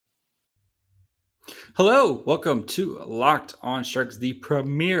Hello, welcome to Locked On Sharks, the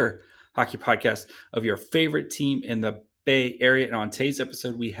premier hockey podcast of your favorite team in the Bay Area. And on today's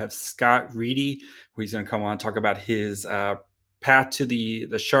episode, we have Scott Reedy, where he's going to come on and talk about his path to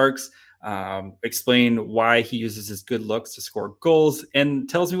the Sharks, explain why he uses his good looks to score goals, and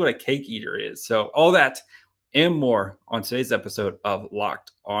tells me what a cake eater is. So all that and more on today's episode of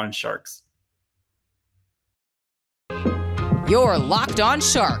Locked On Sharks. You're Locked On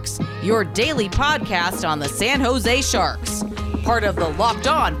Sharks, your daily podcast on the San Jose Sharks. Part of the Locked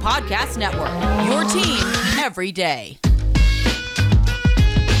On Podcast Network, your team every day.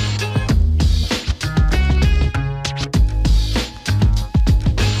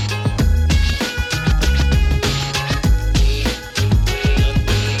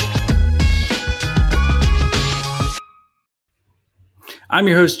 I'm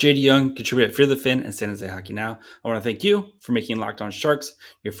your host, JD Young, contributor at Fear the Fin and San Jose Hockey Now. I want to thank you for making Locked On Sharks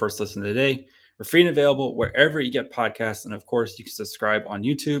your first listen of the day. We're free and available wherever you get podcasts. And of course, you can subscribe on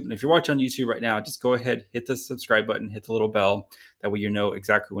YouTube. And if you're watching on YouTube right now, just go ahead, hit the subscribe button, hit the little bell. That way you know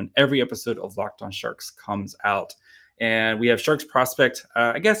exactly when every episode of Locked On Sharks comes out. And we have Sharks prospect.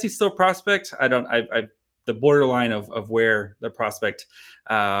 I guess he's still prospect. The borderline of where the prospect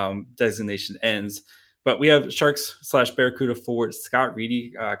designation ends. But we have Sharks/Barracuda forward Scott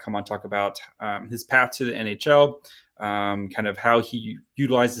Reedy come on talk about his path to the NHL, kind of how he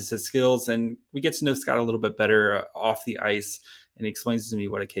utilizes his skills. And we get to know Scott a little bit better off the ice, and he explains to me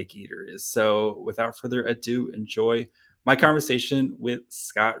what a cake eater is. So without further ado, enjoy my conversation with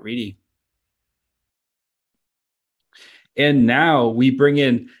Scott Reedy. And now we bring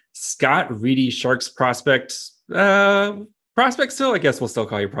in Scott Reedy, Sharks prospect. Prospect still, I guess we'll still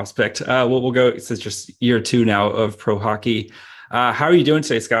call you prospect. We'll go since just year 2 now of pro hockey. How are you doing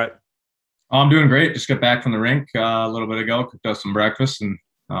today, Scott? I'm doing great. Just got back from the rink a little bit ago, cooked up some breakfast, and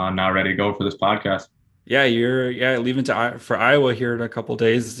now ready to go for this podcast. Yeah, you're leaving for Iowa here in a couple of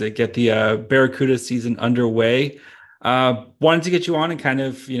days to get the Barracuda season underway. Wanted to get you on and kind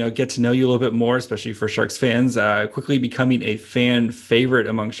of get to know you a little bit more, especially for Sharks fans. Quickly becoming a fan favorite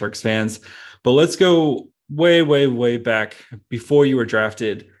among Sharks fans. But let's go way back before you were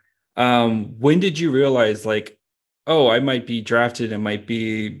drafted. When did you realize I might be drafted and might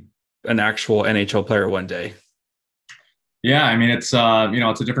be an actual NHL player one day? Yeah, I mean, it's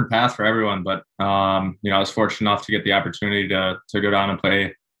it's a different path for everyone, but I was fortunate enough to get the opportunity to go down and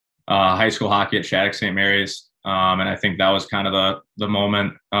play high school hockey at Shattuck St. Mary's, and I think that was kind of the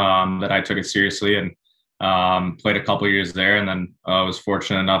moment that I took it seriously and played a couple of years there, and then was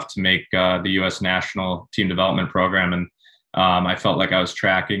fortunate enough to make the U.S. National Team Development Program, and I felt like I was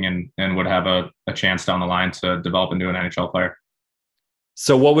tracking and would have a chance down the line to develop into an NHL player.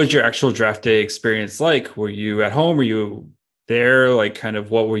 So what was your actual draft day experience like? Were you at home? Were you there?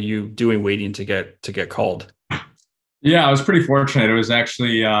 What were you doing waiting to get called? Yeah, I was pretty fortunate. It was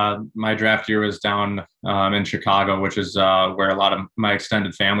actually my draft year was down in Chicago, which is where a lot of my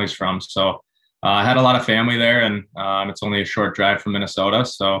extended family's from. So I had a lot of family there, and it's only a short drive from Minnesota.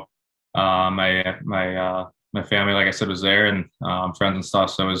 So my family, like I said, was there, and friends and stuff.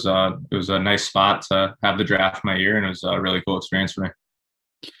 So it was a nice spot to have the draft my year, and it was a really cool experience for me.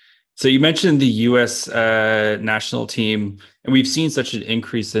 So you mentioned the U.S. national team, and we've seen such an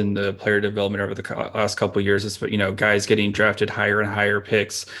increase in the player development over the last couple of years. Guys getting drafted higher and higher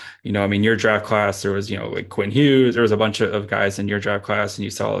picks. Your draft class, there was, like Quinn Hughes, there was a bunch of guys in your draft class, and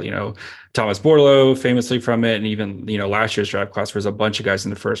you saw, Thomas Bordeleau famously from it. And even, last year's draft class was a bunch of guys in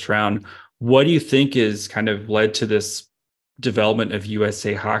the first round. What do you think is kind of led to this development of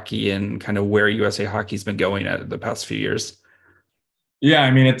USA hockey and kind of where USA hockey's been going at the past few years? Yeah,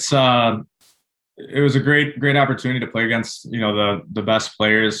 I mean, it was a great opportunity to play against, the best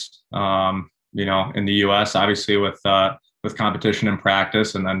players, in the U.S., obviously with competition and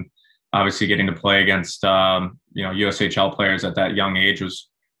practice. And then obviously getting to play against, USHL players at that young age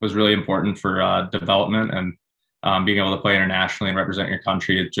was really important for development, and being able to play internationally and represent your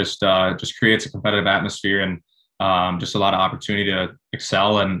country. It just creates a competitive atmosphere and just a lot of opportunity to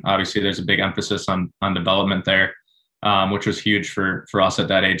excel. And obviously there's a big emphasis on development there. Which was huge for us at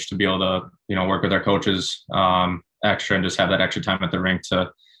that age to be able to, work with our coaches extra and just have that extra time at the rink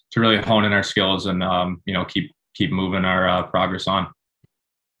to really hone in our skills and, keep moving our progress on.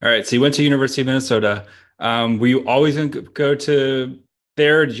 All right. So you went to University of Minnesota. Were you always going to go to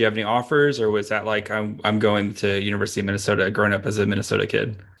there? Did you have any offers, or was that I'm going to University of Minnesota growing up as a Minnesota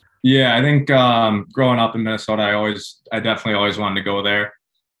kid? Yeah, I think growing up in Minnesota, I definitely always wanted to go there.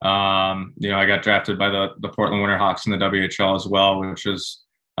 I got drafted by the Portland Winterhawks in the WHL as well, which is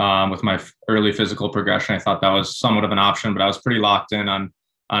with my early physical progression. I thought that was somewhat of an option, but I was pretty locked in on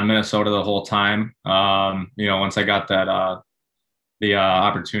on Minnesota the whole time. Once I got that the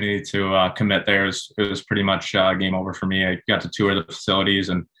opportunity to commit there, it was pretty much game over for me. I got to tour the facilities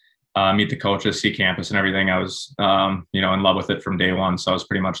and meet the coaches, see campus and everything. I was, in love with it from day one. So I was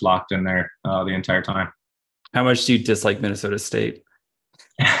pretty much locked in there the entire time. How much do you dislike Minnesota State?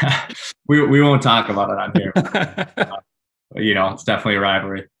 we won't talk about it on here. It's definitely a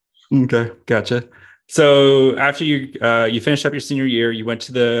rivalry. Okay, gotcha. So after you finished up your senior year, you went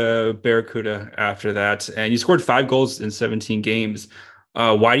to the Barracuda after that, and you scored 5 goals in 17 games.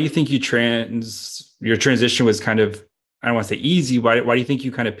 Why do you think your transition was kind of, I don't want to say easy. Why do you think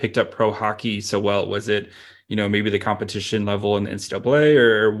you kind of picked up pro hockey so well? Was it, maybe the competition level in the NCAA,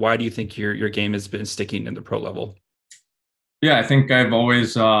 or why do you think your game has been sticking in the pro level? Yeah, I think I've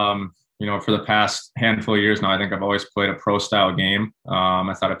always, for the past handful of years now, I think I've always played a pro style game.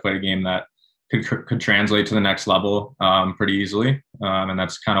 I thought I played a game that could translate to the next level pretty easily. And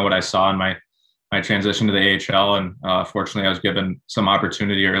that's kind of what I saw in my transition to the AHL. And fortunately, I was given some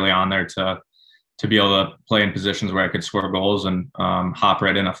opportunity early on there to be able to play in positions where I could score goals and hop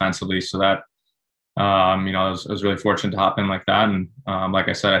right in offensively. So that, I was really fortunate to hop in like that. And like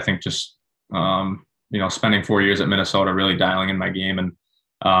I said, I think just, spending 4 years at Minnesota, really dialing in my game and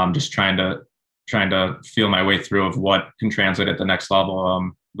just trying to feel my way through of what can translate at the next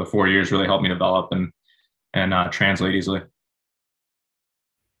level. The 4 years really helped me develop and translate easily. All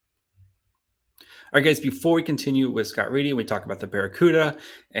right, guys, before we continue with Scott Reedy, we talk about the Barracuda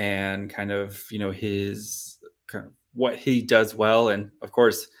and kind of, his kind of what he does well. And of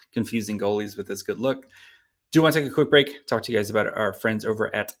course, confusing goalies with his good look. Do want to take a quick break, talk to you guys about our friends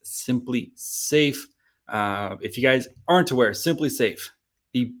over at Simply Safe. If you guys aren't aware, Simply Safe,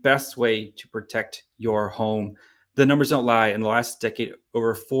 the best way to protect your home. The numbers don't lie. In the last decade,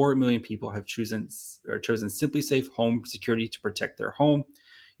 over 4 million people have chosen Simply Safe home security to protect their home.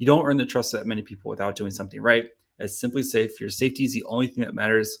 You don't earn the trust of that many people without doing something right. At Simply Safe, your safety is the only thing that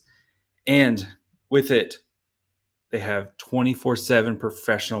matters. And with it, they have 24/7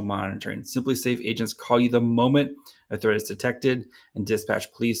 professional monitoring. Simply Safe agents call you the moment a threat is detected and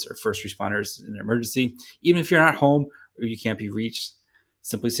dispatch police or first responders in an emergency. Even if you're not home or you can't be reached,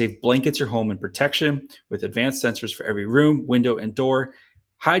 Simply Safe blankets your home in protection with advanced sensors for every room, window, and door.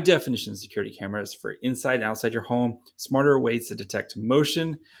 High definition security cameras for inside and outside your home, smarter ways to detect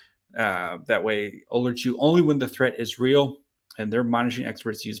motion. That way, alert you only when the threat is real. And their monitoring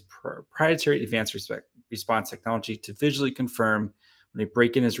experts use proprietary advanced response technology to visually confirm when a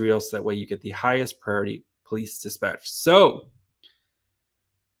break-in is real, so that way you get the highest priority police dispatch. So,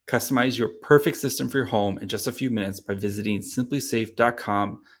 customize your perfect system for your home in just a few minutes by visiting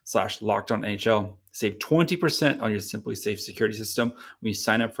simplysafe.com/lockedonNHL. Save 20% on your Simply Safe security system when you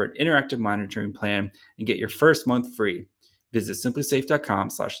sign up for an interactive monitoring plan and get your first month free. Visit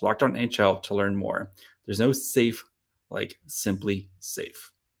simplysafe.com/lockedonNHL to learn more. There's no safe like Simply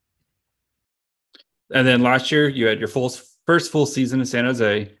Safe. And then last year, you had your first full season in San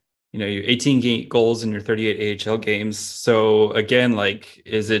Jose. You 18 goals in your 38 AHL games. So again,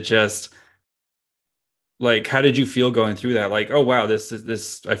 is it just how did you feel going through that? Oh wow,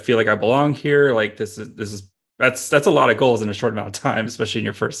 this I feel like I belong here. That's a lot of goals in a short amount of time, especially in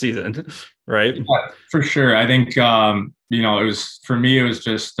your first season, right? Yeah, for sure. I think it was for me. It was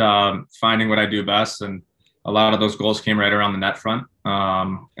just finding what I do best, and a lot of those goals came right around the net front,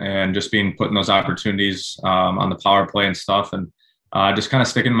 and just being put in those opportunities on the power play and stuff, and just kind of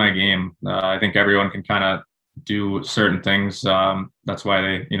sticking to my game. I think everyone can kind of do certain things. That's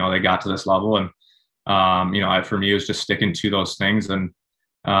why they got to this level, and for me, it was just sticking to those things and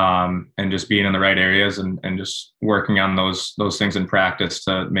just being in the right areas and just working on those things in practice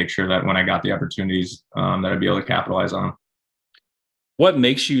to make sure that when I got the opportunities, that I'd be able to capitalize on them. What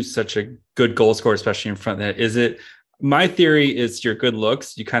makes you such a good goal scorer, especially in front of that? Is it, my theory is your good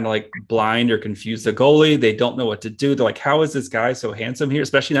looks. You kind of blind or confuse the goalie. They don't know what to do. They're like, how is this guy so handsome here?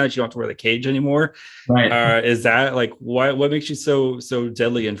 Especially now that you don't have to wear the cage anymore. Right. Is that what makes you so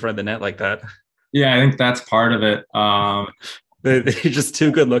deadly in front of the net like that? Yeah, I think that's part of it. They're just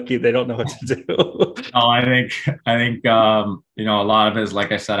too good looking. They don't know what to do. I think a lot of it is,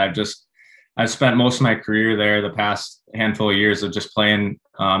 like I said, I've spent most of my career there, the past handful of years, of just playing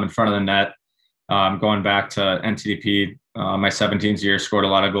in front of the net. Going back to NTDP, my 17th year, scored a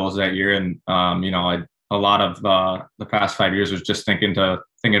lot of goals that year, and a lot of the past 5 years was just thinking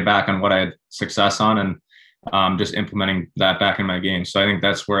back on what I had success on and just implementing that back in my game. So I think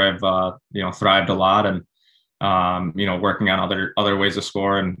that's where I've thrived a lot, and working on other ways to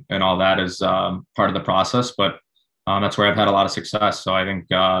score and all that is part of the process. But that's where I've had a lot of success. So I think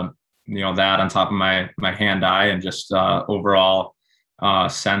that on top of my hand-eye and just overall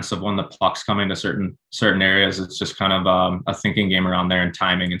sense of when the puck's coming to certain areas. It's just kind of a thinking game around there and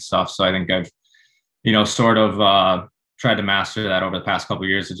timing and stuff. So I think I've, sort of tried to master that over the past couple of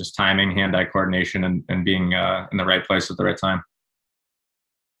years of just timing, hand-eye coordination, and being in the right place at the right time.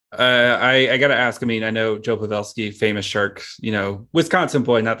 I got to ask, I mean, I know Joe Pavelski, famous Shark, Wisconsin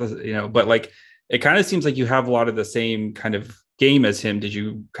boy, not the, but like, it kind of seems like you have a lot of the same kind of game as him. Did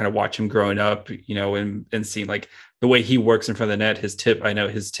you kind of watch him growing up, and seeing like the way he works in front of the net, I know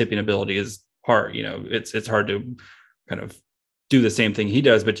his tipping ability is hard, it's hard to kind of do the same thing he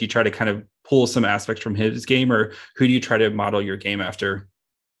does, but you try to kind of pull some aspects from his game, or who do you try to model your game after?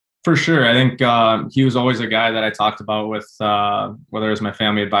 For sure. I think he was always a guy that I talked about with, whether it was my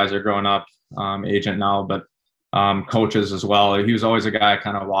family advisor growing up, agent now, but coaches as well. He was always a guy I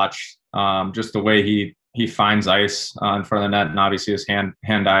kind of watched, just the way he finds ice in front of the net, and obviously his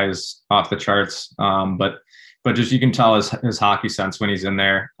hand-eye is off the charts. But just, you can tell his hockey sense when he's in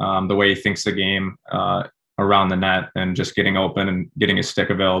there, the way he thinks the game around the net, and just getting open and getting his stick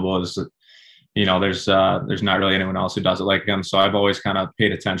available is, there's not really anyone else who does it like him. So I've always kind of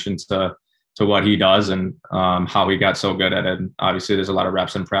paid attention to what he does and how he got so good at it. And obviously there's a lot of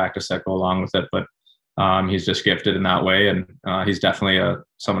reps in practice that go along with it, but he's just gifted in that way. And he's definitely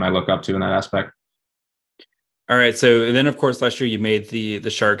someone I look up to in that aspect. All right. So then, of course, last year you made the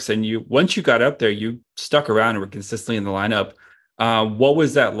Sharks, and once you got up there, you stuck around and were consistently in the lineup. What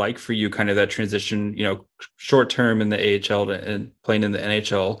was that like for you, kind of that transition, short term in the AHL and playing in the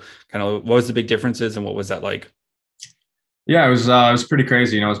NHL? Kind of what was the big differences, and what was that like? Yeah, it was pretty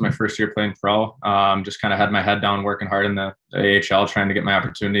crazy. It was my first year playing pro. Just kind of had my head down, working hard in the AHL, trying to get my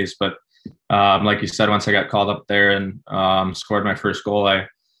opportunities. But like you said, once I got called up there and scored my first goal, I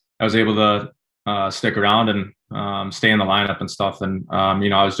was able to stick around and stay in the lineup and stuff. And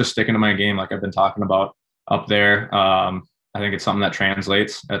I was just sticking to my game, like I've been talking about up there. I think it's something that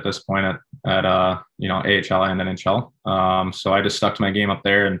translates at this point at AHL and NHL. So I just stuck to my game up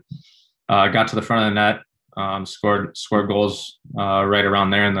there and got to the front of the net, scored goals right around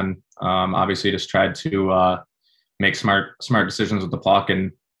there, and then obviously just tried to make smart decisions with the puck.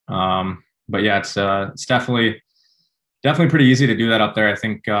 And but yeah, it's definitely pretty easy to do that up there. I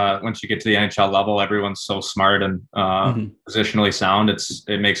think once you get to the NHL level, everyone's so smart and positionally sound.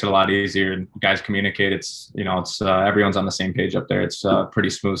 It makes it a lot easier, and guys communicate. It's everyone's on the same page up there. It's pretty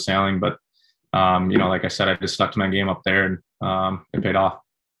smooth sailing. But like I said, I just stuck to my game up there, and it paid off.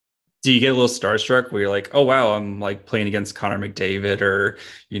 Do you get a little starstruck where you're like, oh wow, I'm like playing against Connor McDavid or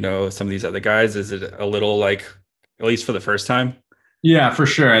some of these other guys? Is it a little like, at least for the first time? Yeah, for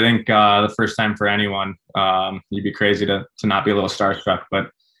sure. I think the first time for anyone, you'd be crazy to not be a little starstruck.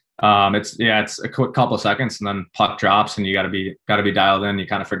 But it's a quick couple of seconds, and then puck drops, and you got to be dialed in. You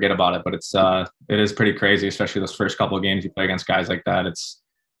kind of forget about it, but it is pretty crazy, especially those first couple of games you play against guys like that. It's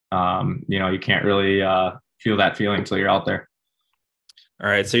you can't really feel that feeling until you're out there. All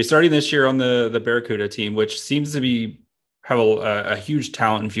right, so you're starting this year on the Barracuda team, which seems to have a huge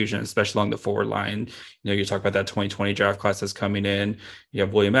talent infusion, especially along the forward line. You talk about that 2020 draft class that's coming in. You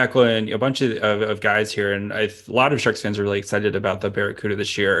have William Eklund, a bunch of guys here, and a lot of Sharks fans are really excited about the Barracuda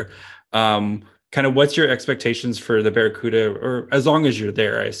this year. Kind of what's your expectations for the Barracuda, or as long as you're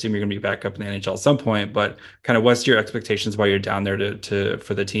there? I assume you're going to be back up in the NHL at some point, but kind of what's your expectations while you're down there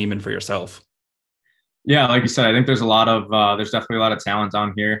for the team and for yourself? Yeah, like you said, I think there's definitely a lot of talent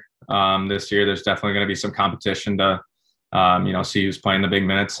down here this year. There's definitely going to be some competition to see who's playing the big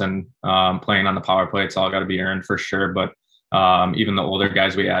minutes and playing on the power play. It's all got to be earned for sure. But even the older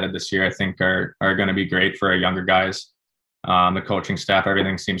guys we added this year, I think are going to be great for our younger guys. The coaching staff,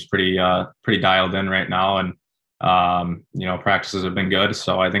 everything seems pretty dialed in right now, and practices have been good.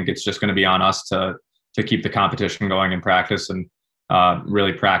 So I think it's just going to be on us to keep the competition going in practice and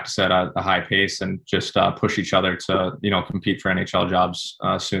really practice at a high pace and just push each other to compete for NHL jobs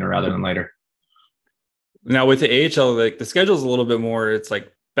sooner rather than later. Now with the AHL, like the schedule is a little bit more, it's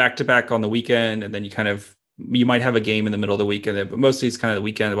like back to back on the weekend, and then you might have a game in the middle of the weekend, but mostly it's kind of the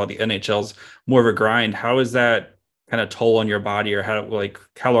weekend. While the NHL's more of a grind. How is that kind of toll on your body, or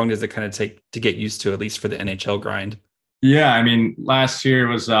how long does it kind of take to get used to, at least for the NHL grind? Yeah, I mean, last year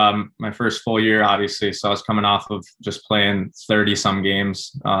was my first full year, obviously. So I was coming off of just playing 30 some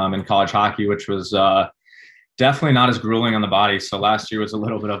games in college hockey, which was definitely not as grueling on the body. So last year was a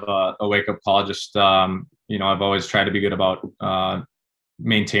little bit of a wake up call. Just, I've always tried to be good about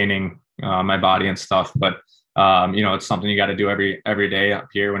maintaining my body and stuff. But, it's something you got to do every day up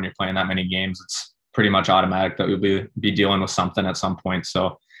here when you're playing that many games. It's pretty much automatic that we'll be dealing with something at some point.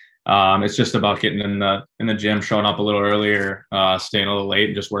 So it's just about getting in the gym, showing up a little earlier, staying a little late,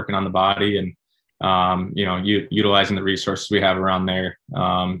 and just working on the body. And utilizing the resources we have around there,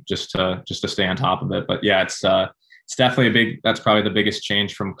 just to stay on top of it. But yeah, it's definitely that's probably the biggest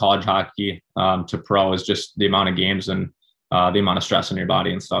change from college hockey to pro, is just the amount of games and the amount of stress on your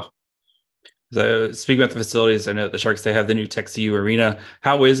body and stuff. So speaking about the facilities, I know the Sharks, they have the new TechCU arena.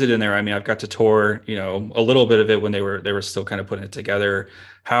 How is it in there? I mean, I've got to tour, a little bit of it when they were still kind of putting it together.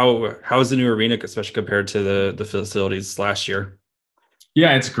 How is the new arena, especially compared to the facilities last year?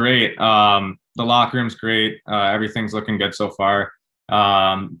 Yeah, it's great. The locker room's great. Everything's looking good so far.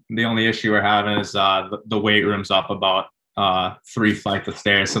 The only issue we're having is the weight room's up about 3 flights of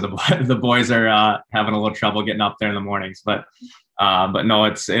stairs, so the boys are having a little trouble getting up there in the mornings. But no,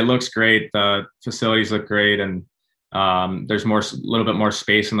 it looks great. The facilities look great, and there's a little bit more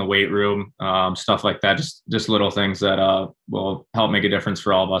space in the weight room, stuff like that. Just little things that will help make a difference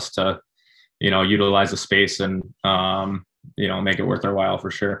for all of us to, utilize the space and make it worth our while for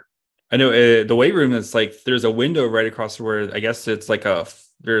sure. I know the weight room is like, there's a window right across where I guess it's like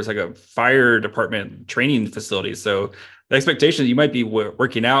there's like a fire department training facility. So the expectation, you might be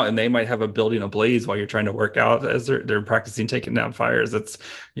working out and they might have a building ablaze while you're trying to work out as they're practicing taking down fires. That's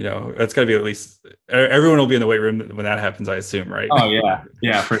got to be, at least everyone will be in the weight room when that happens, I assume, right? Oh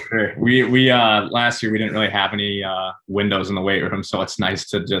yeah, for sure. We last year we didn't really have any windows in the weight room, so it's nice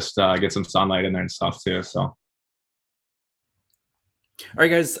to just get some sunlight in there and stuff too. So. All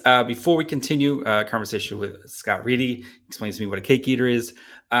right, guys, before we continue conversation with Scott Reedy, explains to me what a cake eater is.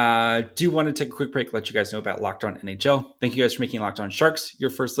 Do want to take a quick break, let you guys know about Locked On NHL. Thank you guys for making Locked On Sharks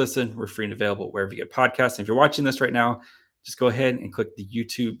your first listen. We're free and available wherever you get podcasts. And if you're watching this right now, just go ahead and click the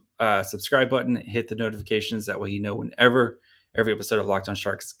YouTube subscribe button, hit the notifications. That way you know whenever every episode of Locked On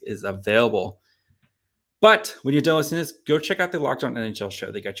Sharks is available. But when you're done listening to this, go check out the Locked On NHL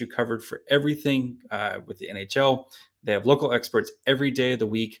show. They got you covered for everything with the NHL. They have local experts every day of the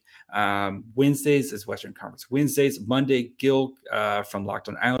week. Wednesdays is Western Conference Wednesdays. Monday, Gil from Locked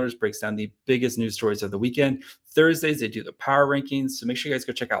On Islanders breaks down the biggest news stories of the weekend. Thursdays, they do the power rankings. So make sure you guys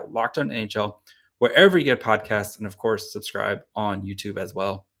go check out Locked On NHL wherever you get podcasts. And, of course, subscribe on YouTube as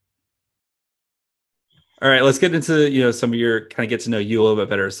well. All right, let's get into some of your kind of get to know you a little bit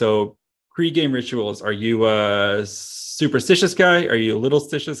better. So pre-game rituals, are you a superstitious guy? Are you a little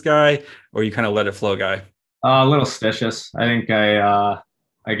stitious guy? Or are you kind of let it flow guy? A little stitious. I think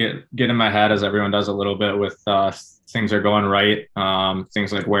I get in my head, as everyone does a little bit, with things are going right.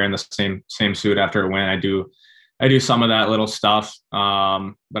 Things like wearing the same suit after a win. I do some of that little stuff,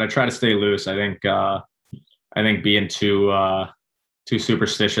 but I try to stay loose. I think being too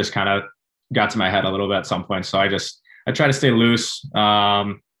superstitious kind of got to my head a little bit at some point. So I try to stay loose.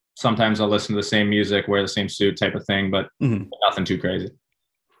 Sometimes I'll listen to the same music, wear the same suit type of thing, but nothing too crazy.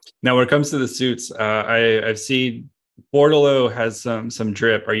 Now, when it comes to the suits, I've seen Bordeleau has some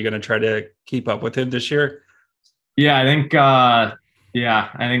drip. Are you going to try to keep up with him this year? Yeah, I think I'll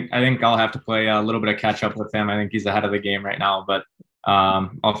have to play a little bit of catch up with him. I think he's ahead of the game right now, but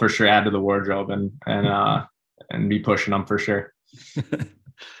I'll for sure add to the wardrobe and be pushing him for sure.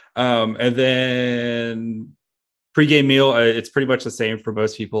 And then pregame meal, it's pretty much the same for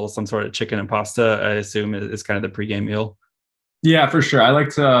most people. Some sort of chicken and pasta, I assume, is kind of the pregame meal. Yeah, for sure. I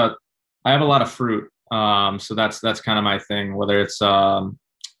have a lot of fruit. So that's kind of my thing, whether it's, a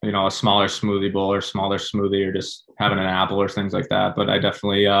smaller smoothie bowl or smaller smoothie, or just having an apple or things like that. But I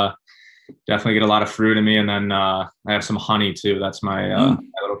definitely get a lot of fruit in me. And then, I have some honey too. That's my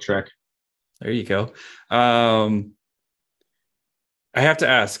little trick. There you go. I have to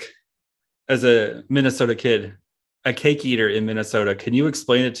ask, as a Minnesota kid, a cake eater in Minnesota, can you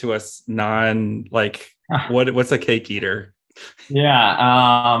explain it to us what's a cake eater?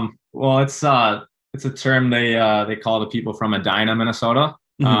 Yeah. Well, it's a term they call the people from Edina, Minnesota.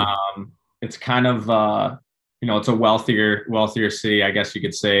 Mm-hmm. It's kind of it's a wealthier city, I guess you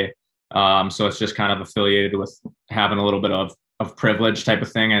could say. So it's just kind of affiliated with having a little bit of privilege type of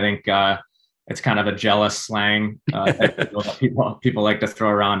thing. I think it's kind of a jealous slang people like to throw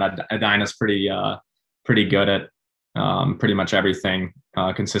around. Edina's pretty good at pretty much everything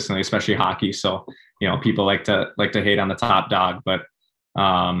consistently, especially hockey. So people like to hate on the top dog, but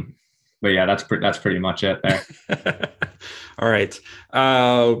yeah, that's pretty much it there. All right.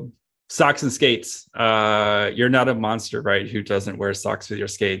 Socks and skates. You're not a monster, right? Who doesn't wear socks with your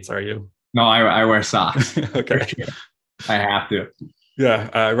skates, are you? No, I wear socks. Okay. I have to.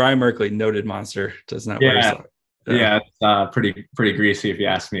 Yeah. Ryan Merkley, noted monster, does not wear socks. Yeah, it's pretty greasy if you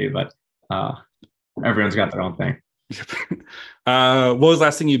ask me, but everyone's got their own thing. What was the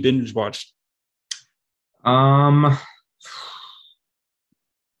last thing you binge watched?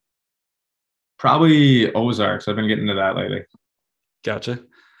 Probably Ozarks. I've been getting into that lately. Gotcha.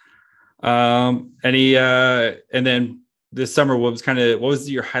 And then this summer, what was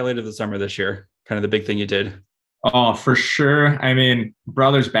your highlight of the summer this year? Kind of the big thing you did? Oh, for sure. I mean,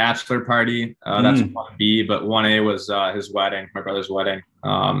 brother's bachelor party. That's 1B, but 1A was his wedding, my brother's wedding.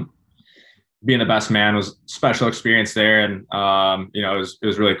 Being the best man was a special experience there, and it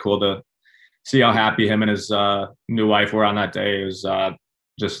was really cool to see how happy him and his new wife were on that day. It was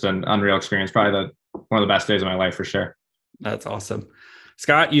just an unreal experience. Probably one of the best days of my life for sure. That's awesome.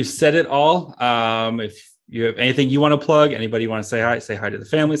 Scott, you said it all. If you have anything you want to plug, anybody you want to say hi to the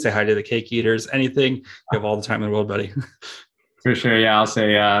family, say hi to the cake eaters, anything, you have all the time in the world, buddy. For sure. Yeah. I'll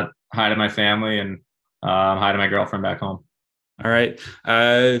say hi to my family and hi to my girlfriend back home. All right.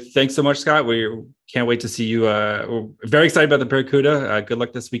 Thanks so much, Scott. We can't wait to see you. We're very excited about the Barracuda. Good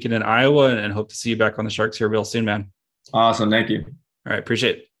luck this weekend in Iowa, and hope to see you back on the Sharks here real soon, man. Awesome. Thank you. All right.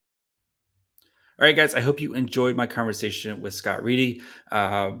 Appreciate it. All right, guys. I hope you enjoyed my conversation with Scott Reedy.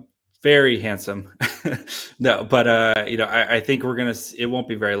 Very handsome. No, but I think it won't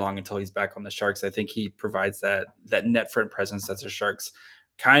be very long until he's back on the Sharks. I think he provides that net front presence that the Sharks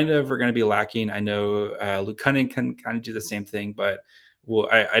kind of are going to be lacking. I know Luke Cunning can kind of do the same thing, but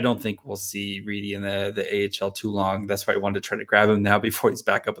I don't think we'll see Reedy in the AHL too long. That's why I wanted to try to grab him now before he's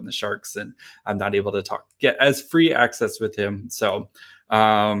back up in the Sharks, and I'm not able to get as free access with him. So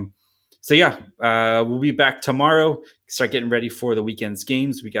we'll be back tomorrow. Start getting ready for the weekend's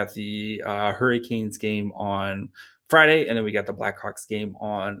games. We got the Hurricanes game on Friday, and then we got the Blackhawks game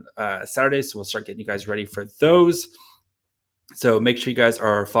on Saturday. So we'll start getting you guys ready for those. So make sure you guys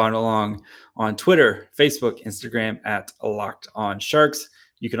are following along on Twitter, Facebook, Instagram at Locked On Sharks.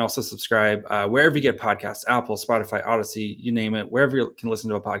 You can also subscribe wherever you get podcasts, Apple, Spotify, Odyssey, you name it. Wherever you can listen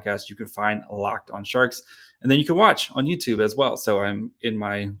to a podcast, you can find Locked On Sharks. And then you can watch on YouTube as well. So I'm in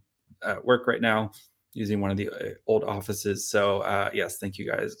my work right now using one of the old offices. So yes, thank you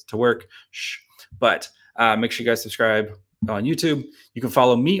guys to work. But make sure you guys subscribe on YouTube. You can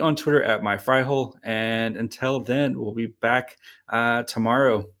follow me on Twitter at myfryhole. And until then, we'll be back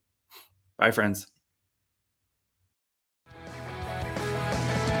tomorrow. Bye, friends.